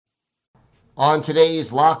On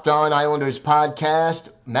today's Locked On Islanders podcast,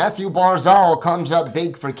 Matthew Barzal comes up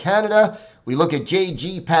big for Canada. We look at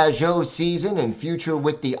J.G. Pageau's season and future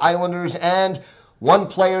with the Islanders, and one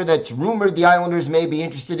player that's rumored the Islanders may be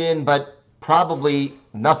interested in, but probably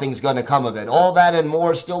nothing's going to come of it. All that and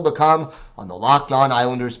more still to come on the Locked On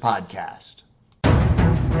Islanders podcast.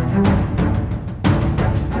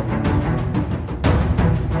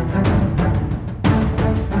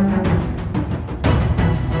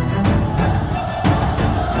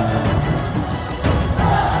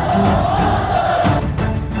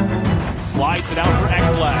 Slides it out for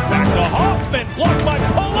Ekblad. Back to Hoffman. Blocked by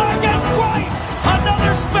Pulock and Price.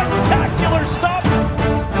 Another spectacular stop.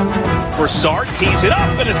 Brassard tees it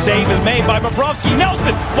up and a save is made by Bobrovsky.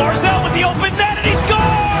 Nelson. Barzal with the open net and he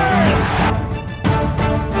scores!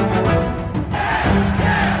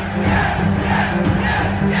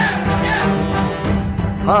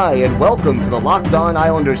 Hi, and welcome to the Locked On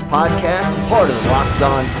Islanders podcast, part of the Locked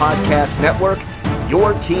On Podcast Network,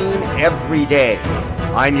 your team every day.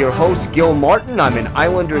 I'm your host, Gil Martin. I'm an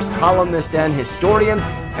Islanders columnist and historian,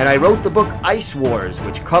 and I wrote the book Ice Wars,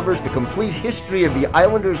 which covers the complete history of the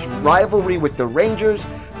Islanders' rivalry with the Rangers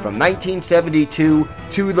from 1972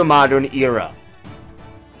 to the modern era.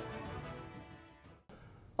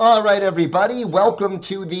 All right, everybody, welcome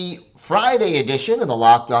to the Friday edition of the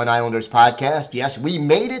Locked On Islanders podcast. Yes, we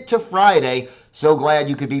made it to Friday. So glad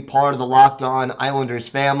you could be part of the Locked On Islanders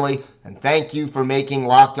family. And thank you for making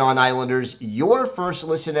Locked On Islanders your first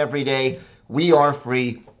listen every day. We are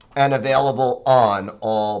free and available on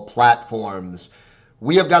all platforms.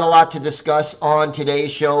 We have got a lot to discuss on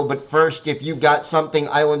today's show. But first, if you've got something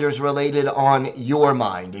Islanders related on your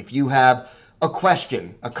mind, if you have a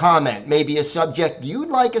question, a comment, maybe a subject you'd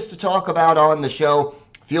like us to talk about on the show,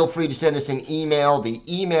 feel free to send us an email. The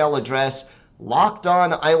email address,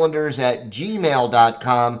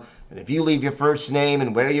 lockedonislanders@gmail.com. And if you leave your first name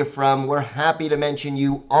and where you're from, we're happy to mention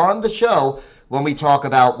you on the show when we talk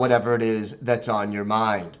about whatever it is that's on your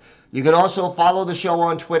mind. You can also follow the show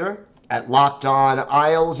on Twitter at Locked On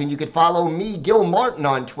Isles, and you can follow me, Gil Martin,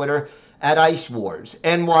 on Twitter at Ice Wars,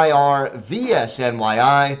 NYRVSNYI.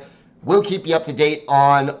 We'll keep you up to date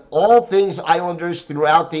on all things Islanders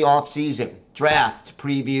throughout the offseason. Draft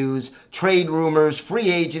previews, trade rumors, free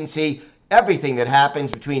agency, everything that happens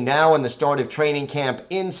between now and the start of training camp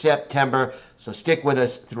in September. So stick with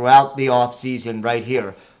us throughout the offseason right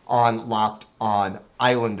here on Locked On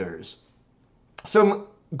Islanders. Some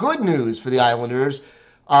good news for the Islanders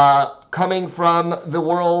coming from the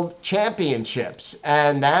World Championships,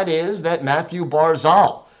 and that is that Matthew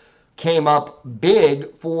Barzal came up big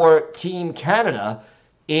for Team Canada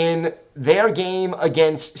in their game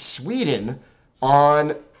against Sweden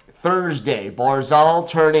on Thursday. Barzal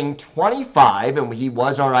turning 25, and he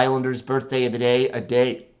was our Islanders' birthday of the day a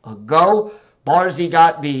day ago. Barzy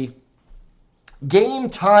got the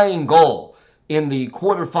game-tying goal in the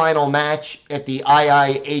quarterfinal match at the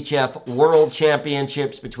IIHF World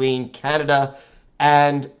Championships between Canada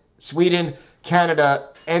and Sweden. Canada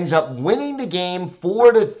ends up winning the game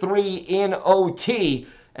 4-3 in OT,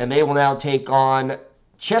 and they will now take on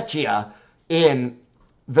Czechia in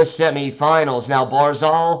the semifinals. Now,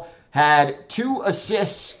 Barzal had 2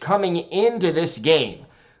 assists coming into this game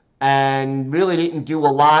and really didn't do a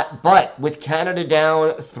lot, but with Canada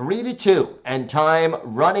down 3-2 and time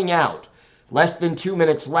running out, less than 2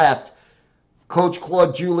 minutes left, Coach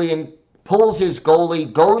Claude Julien pulls his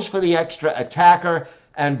goalie, goes for the extra attacker,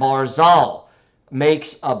 and Barzal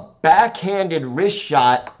makes a backhanded wrist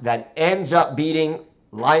shot that ends up beating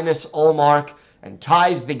Linus Ullmark and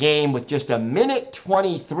ties the game with just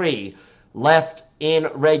 1:23 left in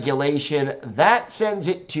regulation. That sends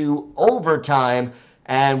it to overtime,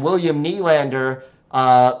 and William Nylander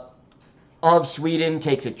of Sweden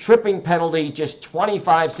takes a tripping penalty just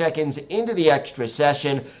 25 seconds into the extra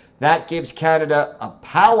session. That gives Canada a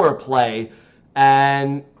power play,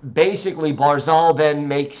 and basically Barzal then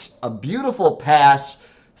makes a beautiful pass,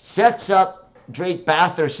 sets up Drake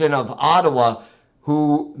Batherson of Ottawa,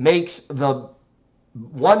 who makes the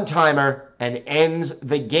one-timer and ends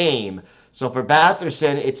the game. So for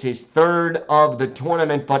Batherson, it's his third of the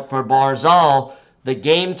tournament, but for Barzal, the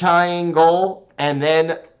game-tying goal and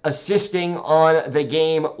then assisting on the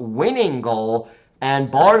game-winning goal, and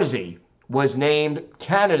Barzy was named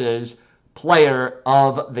Canada's player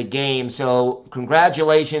of the game. So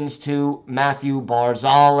congratulations to Matthew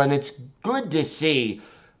Barzal, and it's good to see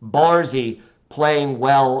Barzy playing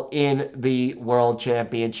well in the World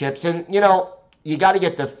Championships. And, you know, you got to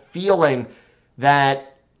get the feeling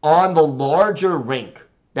that on the larger rink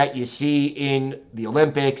that you see in the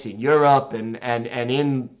Olympics, in Europe, and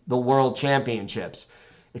in the World Championships,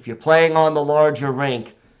 If you're playing on the larger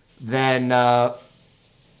rink, then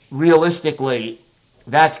realistically,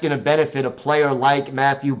 that's going to benefit a player like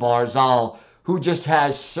Matthew Barzal, who just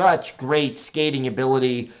has such great skating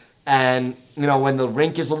ability. And, when the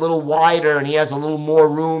rink is a little wider and he has a little more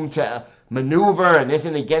room to maneuver and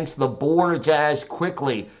isn't against the boards as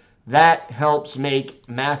quickly, that helps make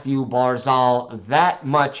Matthew Barzal that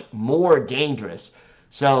much more dangerous.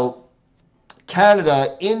 So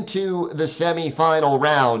Canada into the semifinal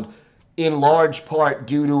round in large part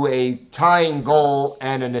due to a tying goal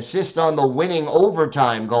and an assist on the winning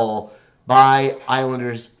overtime goal by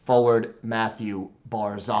Islanders forward Matthew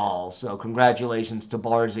Barzal. So congratulations to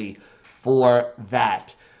Barzy for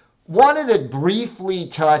that. Wanted to briefly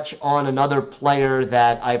touch on another player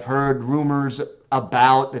that I've heard rumors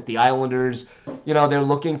about, that the Islanders, they're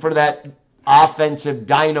looking for that offensive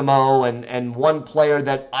dynamo, and one player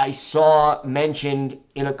that I saw mentioned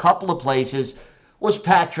in a couple of places was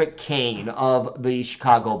Patrick Kane of the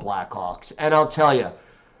Chicago Blackhawks. And I'll tell you,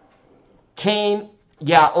 Kane,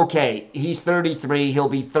 yeah, okay, he's 33, he'll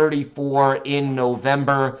be 34 in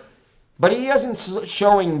November, but he isn't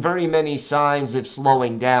showing very many signs of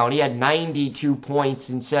slowing down. He had 92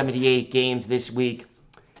 points in 78 games this year.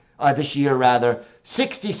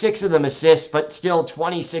 66 of them assists, but still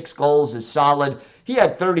 26 goals is solid. He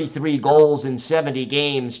had 33 goals in 70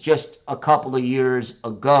 games just a couple of years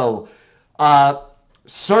ago.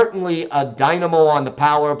 Certainly a dynamo on the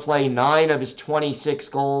power play. 9 of his 26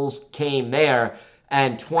 goals came there,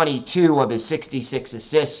 and 22 of his 66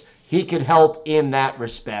 assists. He could help in that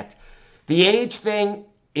respect. The age thing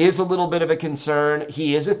is a little bit of a concern.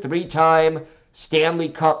 He is a 3-time Stanley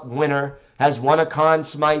Cup winner, has won a Conn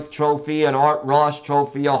Smythe Trophy, an Art Ross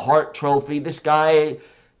Trophy, a Hart Trophy. This guy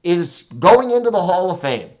is going into the Hall of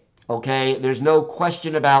Fame, okay? There's no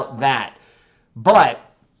question about that. But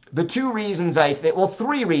the 3 reasons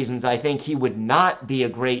I think he would not be a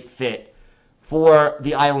great fit for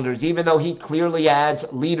the Islanders, even though he clearly adds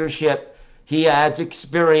leadership, he adds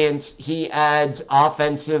experience, he adds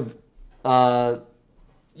offensive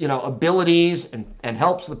abilities and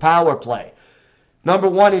helps the power play. Number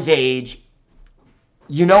 1 is age.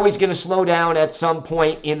 He's going to slow down at some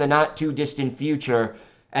point in the not too distant future.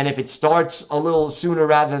 And if it starts a little sooner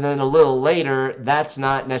rather than a little later, that's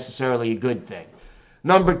not necessarily a good thing.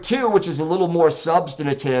 Number 2, which is a little more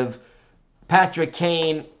substantive, Patrick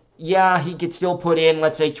Kane, yeah, he could still put in,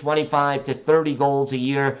 let's say, 25 to 30 goals a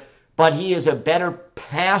year, but he is a better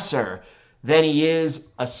passer than he is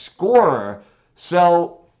a scorer.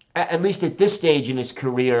 So, at least at this stage in his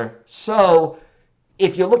career. So,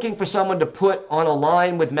 if you're looking for someone to put on a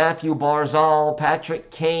line with Matthew Barzal, Patrick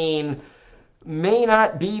Kane may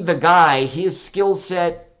not be the guy. His skill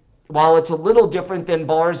set, while it's a little different than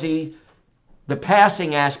Barzy, the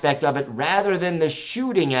passing aspect of it rather than the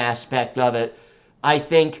shooting aspect of it, I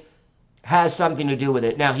think has something to do with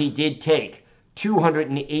it. Now, he did take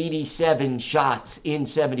 287 shots in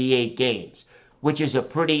 78 games, which is a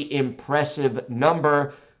pretty impressive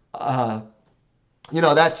number.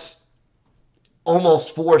 That's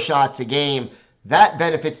almost 4 shots a game. That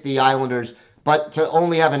benefits the Islanders, but to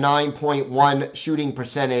only have a 9.1 shooting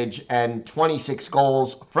percentage and 26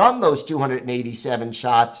 goals from those 287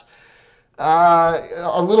 shots,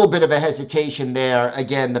 a little bit of a hesitation there.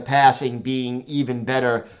 Again, the passing being even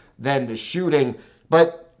better than the shooting.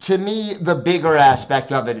 But to me, the bigger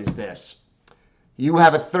aspect of it is this. You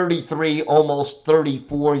have a 33, almost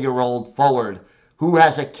 34-year-old forward who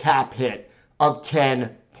has a cap hit of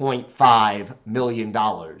 $10.5 million.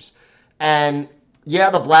 And yeah,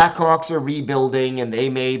 the Blackhawks are rebuilding and they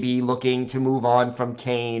may be looking to move on from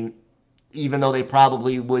Kane, even though they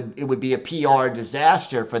probably would. It would be a PR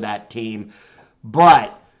disaster for that team.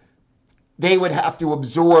 But they would have to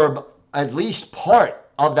absorb at least part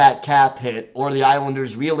of that cap hit, or the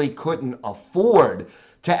Islanders really couldn't afford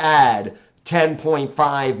to add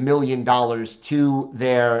 $10.5 million to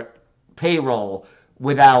their payroll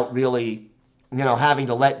without really, having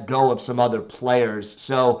to let go of some other players.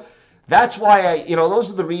 So that's why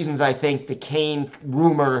those are the reasons I think the Kane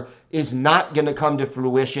rumor is not going to come to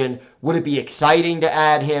fruition. Would it be exciting to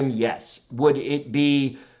add him? Yes. Would it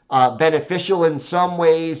be beneficial in some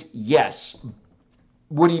ways? Yes.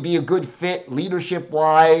 Would he be a good fit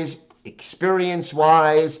leadership-wise,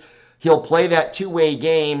 experience-wise? He'll play that two-way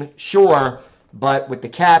game, sure, but with the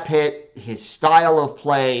cap hit, his style of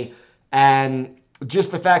play, and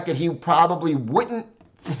just the fact that he probably wouldn't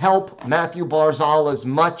help Matthew Barzal as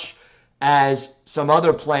much as some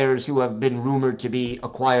other players who have been rumored to be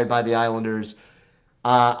acquired by the Islanders,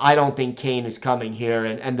 I don't think Kane is coming here.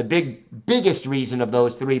 And the biggest reason of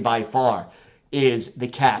those 3 by far is the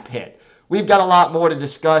cap hit. We've got a lot more to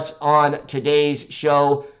discuss on today's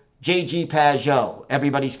show. J.G. Pageau,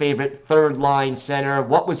 everybody's favorite third-line center.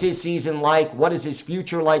 What was his season like? What is his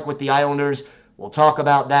future like with the Islanders? We'll talk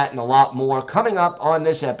about that and a lot more coming up on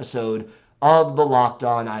this episode of the Locked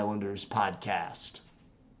On Islanders podcast.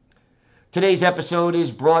 Today's episode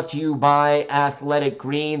is brought to you by Athletic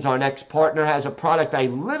Greens. Our next partner has a product I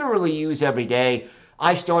literally use every day.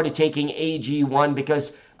 I started taking AG1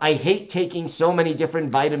 because I hate taking so many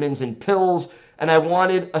different vitamins and pills, and I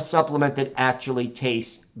wanted a supplement that actually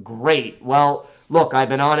tastes great. Well, look, I've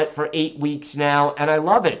been on it for 8 weeks now, and I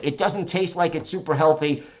love it. It doesn't taste like it's super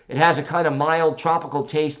healthy. It has a kind of mild tropical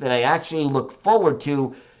taste that I actually look forward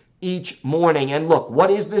to each morning. And look, what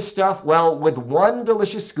is this stuff? Well, with one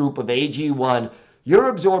delicious scoop of AG1, you're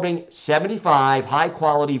absorbing 75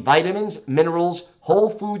 high-quality vitamins, minerals,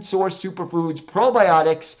 whole food source superfoods,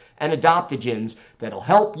 probiotics, and adaptogens that'll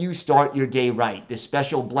help you start your day right. This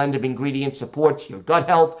special blend of ingredients supports your gut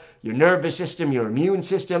health, your nervous system, your immune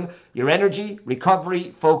system, your energy,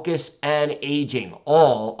 recovery, focus, and aging.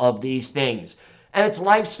 All of these things. And it's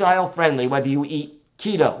lifestyle friendly, whether you eat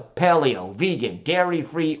keto, paleo, vegan,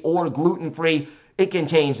 dairy-free, or gluten-free. It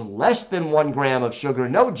contains less than 1 gram of sugar,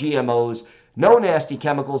 no GMOs, no nasty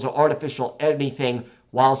chemicals or artificial anything,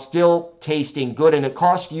 while still tasting good. And it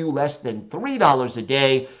costs you less than $3 a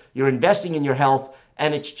day. You're investing in your health,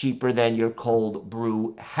 and it's cheaper than your cold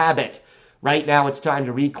brew habit. Right now, it's time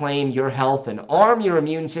to reclaim your health and arm your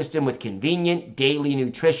immune system with convenient daily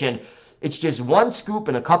nutrition. It's just 1 scoop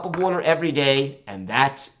in a cup of water every day, and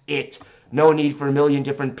that's it. No need for a million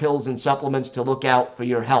different pills and supplements to look out for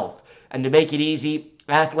your health. And to make it easy,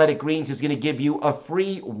 Athletic Greens is going to give you a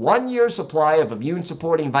free 1-year supply of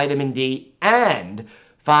immune-supporting vitamin D and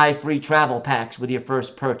 5 free travel packs with your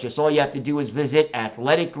first purchase. All you have to do is visit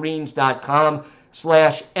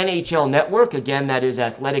athleticgreens.com/NHL Network. Again, that is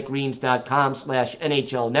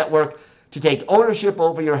athleticgreens.com/NHL Network to take ownership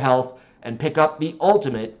over your health and pick up the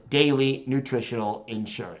ultimate daily nutritional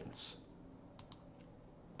insurance.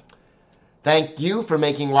 Thank you for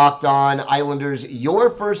making Locked On Islanders your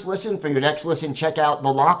first listen. For your next listen, check out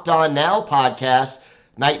the Locked On Now podcast,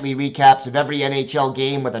 nightly recaps of every NHL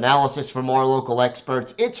game with analysis from our local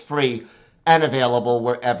experts. It's free and available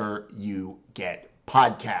wherever you get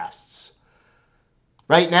podcasts.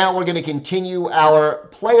 Right now, we're going to continue our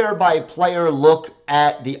player-by-player look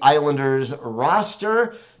at the Islanders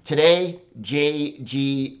roster. Today,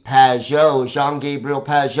 J.G. Pageau, Jean-Gabriel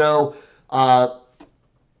Pageau,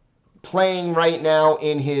 playing right now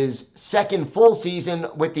in his second full season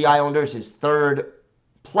with the Islanders, his third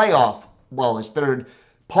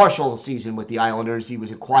partial season with the Islanders. He was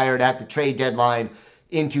acquired at the trade deadline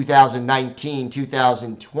in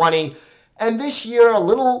 2019-2020. And this year, a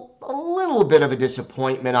little bit of a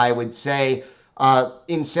disappointment, I would say.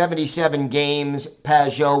 In 77 games,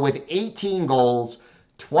 Pageau with 18 goals,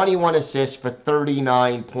 21 assists for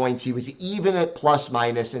 39 points. He was even at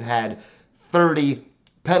plus-minus and had 30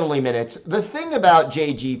 penalty minutes. The thing about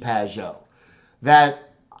J.G. Pageau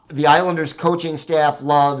that the Islanders coaching staff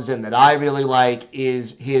loves and that I really like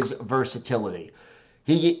is his versatility.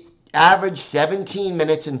 He averaged 17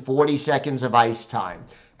 minutes and 40 seconds of ice time,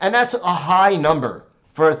 and that's a high number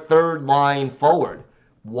for a third-line forward.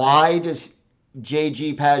 Why does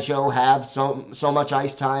J.G. Pageau have so much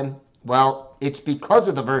ice time? Well, it's because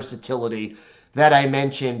of the versatility that I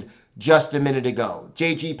mentioned just a minute ago.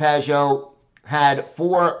 J.G. Pageau had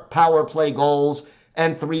 4 power play goals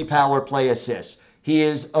and 3 power play assists. He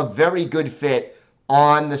is a very good fit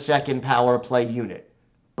on the second power play unit,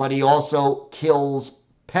 but he also kills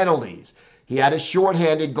penalties. He had a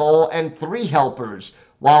shorthanded goal and 3 helpers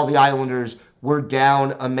while the Islanders were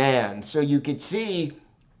down a man. So you could see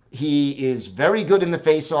he is very good in the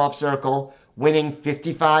face-off circle, winning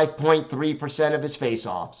 55.3% of his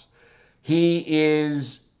face-offs. He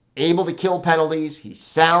is able to kill penalties. He's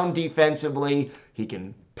sound defensively. He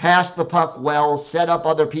can pass the puck well, set up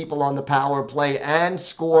other people on the power play, and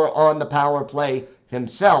score on the power play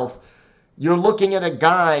himself. You're looking at a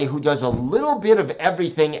guy who does a little bit of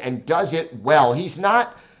everything and does it well. He's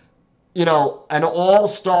not, an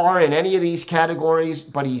all-star in any of these categories,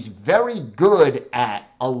 but he's very good at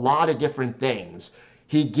a lot of different things.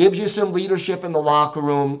 He gives you some leadership in the locker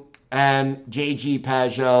room, and J.G.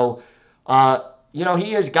 Pageau,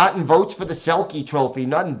 he has gotten votes for the Selke Trophy.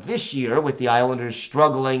 None this year with the Islanders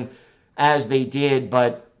struggling as they did,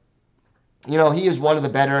 but, he is one of the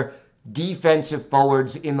better defensive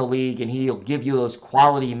forwards in the league, and he'll give you those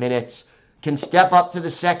quality minutes. Can step up to the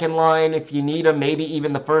second line if you need him, maybe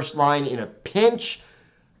even the first line in a pinch,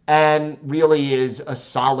 and really is a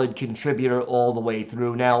solid contributor all the way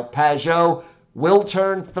through. Now, Pageau will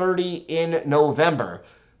turn 30 in November.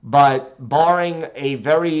 But barring a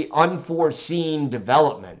very unforeseen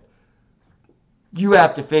development, you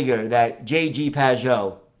have to figure that J.G.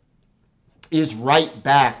 Pageau is right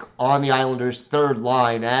back on the Islanders' third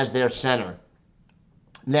line as their center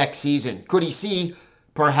next season. Could he see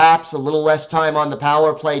perhaps a little less time on the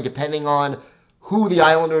power play depending on who the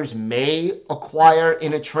Islanders may acquire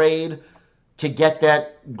in a trade to get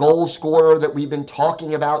that goal scorer that we've been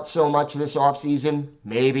talking about so much this offseason?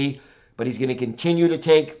 Maybe. But he's going to continue to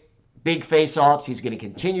take big face-offs. He's going to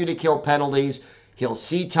continue to kill penalties. He'll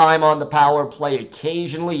see time on the power play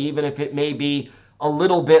occasionally, even if it may be a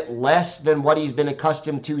little bit less than what he's been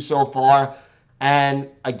accustomed to so far. And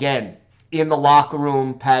again, in the locker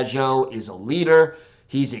room, Pageau is a leader.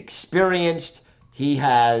 He's experienced. He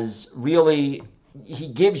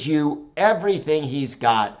gives you everything he's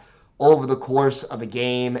got over the course of a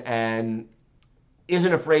game and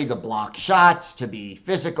isn't afraid to block shots, to be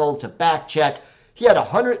physical, to back check. He had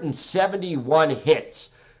 171 hits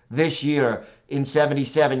this year in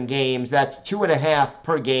 77 games. That's 2.5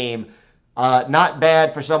 per game. Not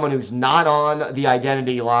bad for someone who's not on the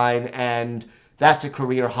identity line, and that's a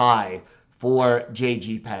career high for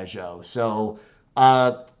J.G. Pageau. So,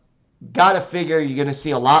 got to figure you're going to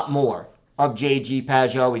see a lot more of J.G.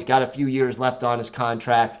 Pageau. He's got a few years left on his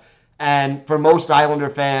contract. And for most Islander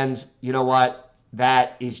fans, you know what?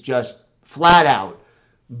 That is just flat out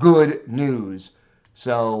good news.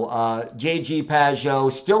 So, J.G.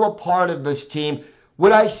 Pageau, still a part of this team.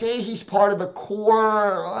 Would I say he's part of the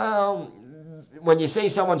core? Well, when you say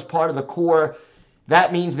someone's part of the core,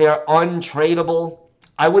 that means they're untradeable.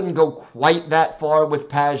 I wouldn't go quite that far with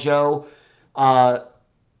Pageau.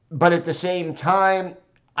 But at the same time,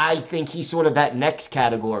 I think he's sort of that next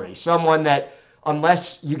category. Someone that,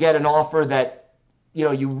 unless you get an offer that,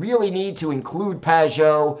 you really need to include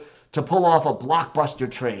Pageau to pull off a blockbuster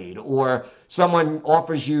trade, or someone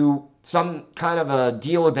offers you some kind of a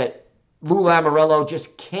deal that Lou Lamoriello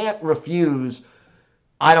just can't refuse,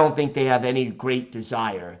 I don't think they have any great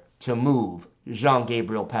desire to move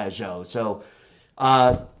Jean-Gabriel Pageau. So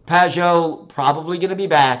Pageau probably going to be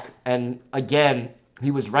back. And again,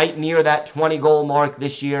 he was right near that 20-goal mark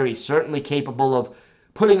this year. He's certainly capable of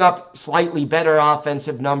putting up slightly better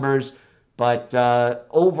offensive numbers. But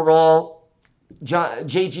overall,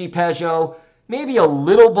 J.G. Pageau, maybe a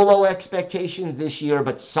little below expectations this year,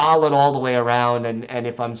 but solid all the way around. And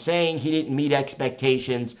if I'm saying he didn't meet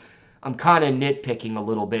expectations, I'm kind of nitpicking a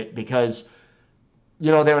little bit because,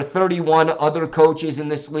 there are 31 other coaches in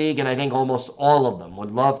this league, and I think almost all of them would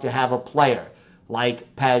love to have a player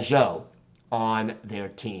like Pageau on their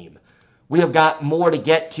team. We have got more to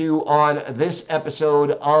get to on this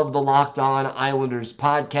episode of the Locked On Islanders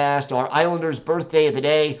podcast. Our Islanders birthday of the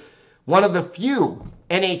day, one of the few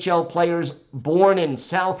NHL players born in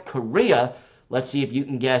South Korea. Let's see if you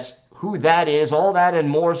can guess who that is. All that and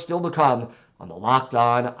more still to come on the Locked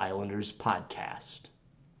On Islanders podcast.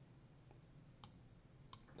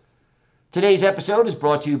 Today's episode is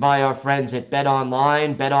brought to you by our friends at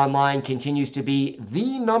BetOnline. BetOnline continues to be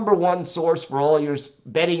the number one source for all your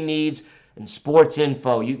betting needs and sports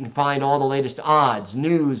info. You can find all the latest odds,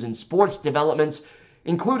 news, and sports developments,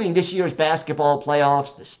 including this year's basketball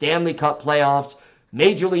playoffs, the Stanley Cup playoffs,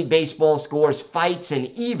 Major League Baseball scores, fights, and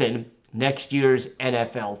even next year's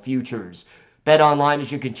NFL futures. BetOnline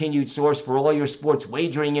is your continued source for all your sports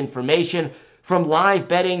wagering information, from live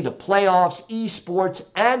betting to playoffs, esports,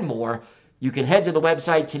 and more. You can head to the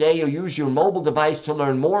website today or use your mobile device to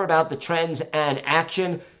learn more about the trends and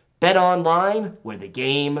action. BetOnline, where the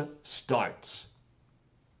game starts.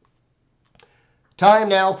 Time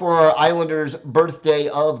now for our Islanders birthday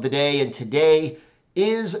of the day, and today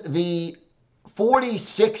is the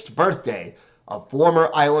 46th birthday of former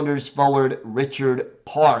Islanders forward Richard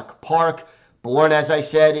Park. Park, born, as I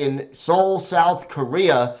said, in Seoul, South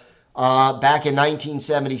Korea, back in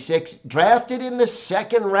 1976, drafted in the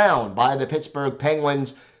second round by the Pittsburgh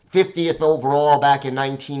Penguins, 50th overall back in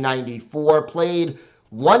 1994, played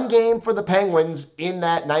one game for the Penguins in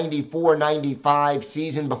that 94-95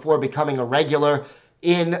 season before becoming a regular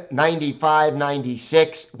in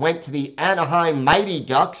 95-96, went to the Anaheim Mighty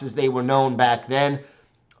Ducks, as they were known back then,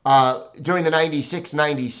 during the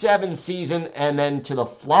 96-97 season, and then to the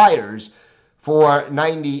Flyers for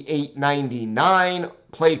 98-99,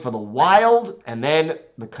 played for the Wild and then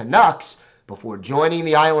the Canucks before joining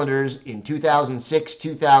the Islanders in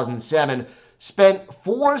 2006-2007. Spent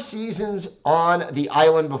 4 seasons on the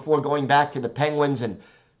island before going back to the Penguins and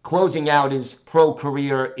closing out his pro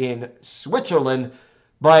career in Switzerland.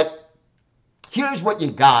 But here's what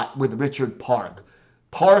you got with Richard Park.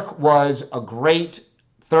 Park was a great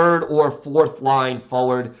third or fourth line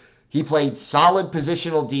forward. He played solid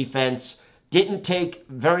positional defense, didn't take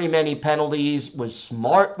very many penalties, was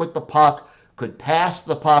smart with the puck, could pass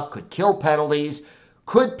the puck, could kill penalties,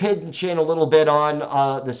 could pinch in a little bit on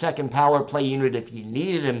the second power play unit if you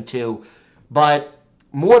needed him to. But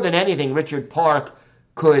more than anything, Richard Park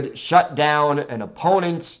could shut down an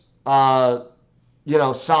opponent's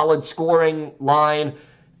solid scoring line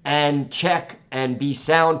and check and be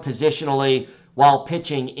sound positionally while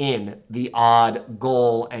pitching in the odd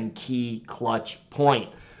goal and key clutch point.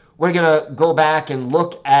 We're going to go back and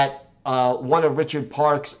look at one of Richard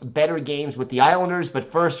Park's better games with the Islanders,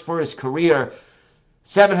 but first, for his career,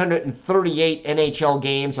 738 NHL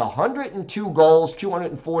games, 102 goals,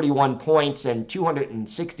 241 points, and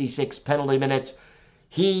 266 penalty minutes.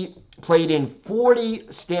 He played in 40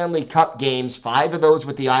 Stanley Cup games, 5 of those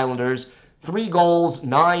with the Islanders, 3 goals,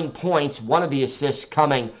 9 points, one of the assists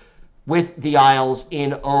coming with the Isles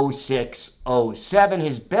in 06-07.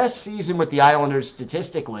 His best season with the Islanders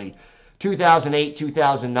statistically,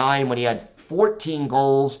 2008-2009, when he had 14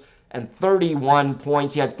 goals and 31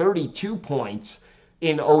 points. He had 32 points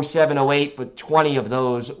in 07-08, but 20 of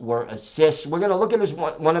those were assists. We're going to look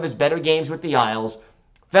at one of his better games with the Isles.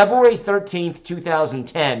 February 13th,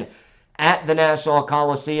 2010, at the Nassau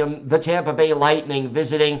Coliseum, the Tampa Bay Lightning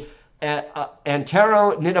visiting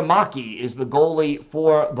Antero Niittymaki is the goalie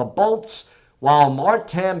for the Bolts, while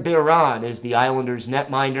Martin Biron is the Islanders'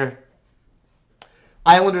 netminder.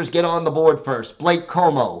 Islanders get on the board first. Blake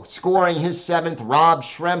Comeau scoring his 7th. Rob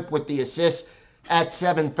Schremp with the assist at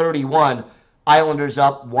 7:31. Islanders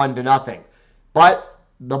up 1-0. But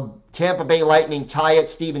the Tampa Bay Lightning tie it.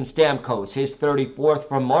 Steven Stamkos, his 34th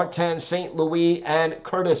from Martin St. Louis and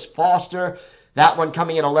Curtis Foster. That one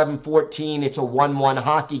coming at 11:14. It's a 1-1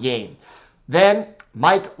 hockey game. Then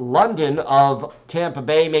Mike London of Tampa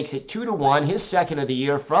Bay makes it 2-1, his 2nd of the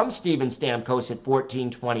year from Steven Stamkos at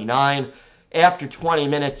 14:29. After 20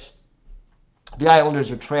 minutes, the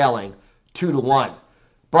Islanders are trailing 2-1.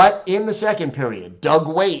 But in the second period, Doug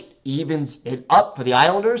Weight evens it up for the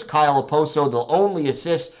Islanders. Kyle Okposo, the only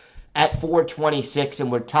assist at 4:26, and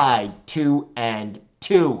we're tied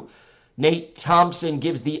 2-2. Nate Thompson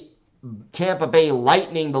gives the Tampa Bay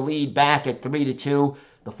Lightning the lead back at 3-2.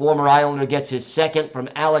 The former Islander gets his 2nd from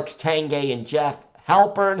Alex Tanguay and Jeff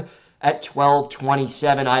Halpern at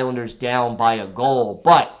 12:27. Islanders down by a goal.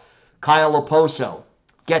 But Kyle Okposo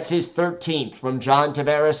gets his 13th from John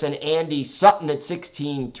Tavares and Andy Sutton at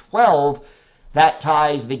 16:12. That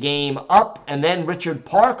ties the game up. And then Richard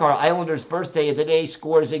Park, our Islanders' birthday of the day,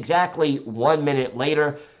 scores exactly 1 minute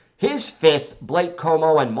later. His 5th, Blake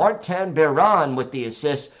Comeau and Martin Biron with the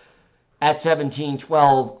assist at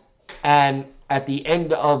 17:12. And at the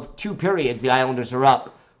end of 2 periods, the Islanders are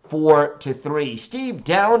up 4-3. Steve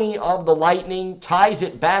Downey of the Lightning ties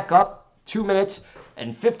it back up 2 minutes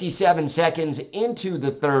and 57 seconds into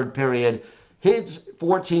the 3rd period. His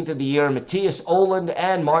 14th of the year, Matthias Oland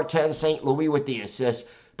and Martin St. Louis with the assist.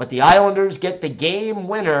 But the Islanders get the game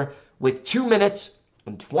winner with 2 minutes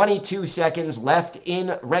and 22 seconds left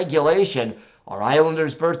in regulation. Our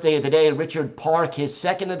Islanders' birthday of the day, Richard Park, his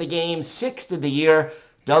 2nd of the game, 6th of the year.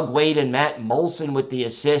 Doug Weight and Matt Moulson with the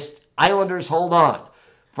assist. Islanders hold on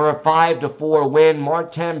for a 5-4 win.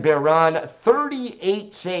 Martin Biron,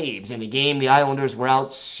 38 saves in a game. The Islanders were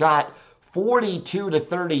outshot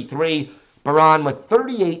 42-33. Biron with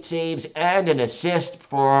 38 saves and an assist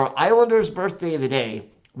for Islanders' birthday of the day.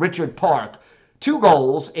 Richard Park, 2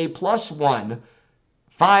 goals, a +1,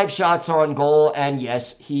 5 shots on goal, and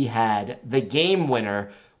yes, he had the game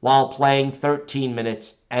winner while playing 13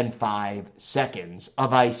 minutes and 5 seconds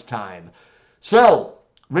of ice time. So,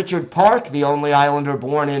 Richard Park, the only Islander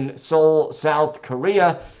born in Seoul, South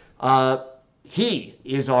Korea, he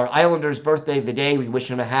is our Islanders' birthday of the day. We wish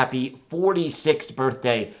him a happy 46th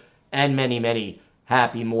birthday and many, many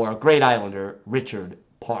happy more. Great Islander, Richard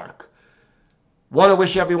Park. Want to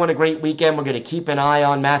wish everyone a great weekend. We're going to keep an eye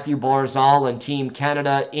on Matthew Barzal and Team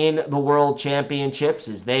Canada in the World Championships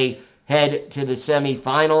as they head to the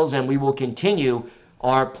semifinals, and we will continue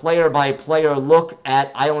our player-by-player look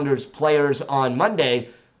at Islanders players on Monday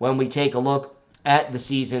when we take a look at the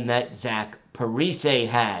season that Zach Parise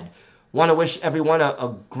had. Want to wish everyone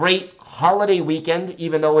a great holiday weekend.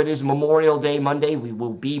 Even though it is Memorial Day Monday, we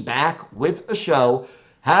will be back with a show.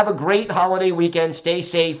 Have a great holiday weekend. Stay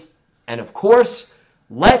safe. And of course,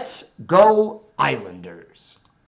 let's go Islanders.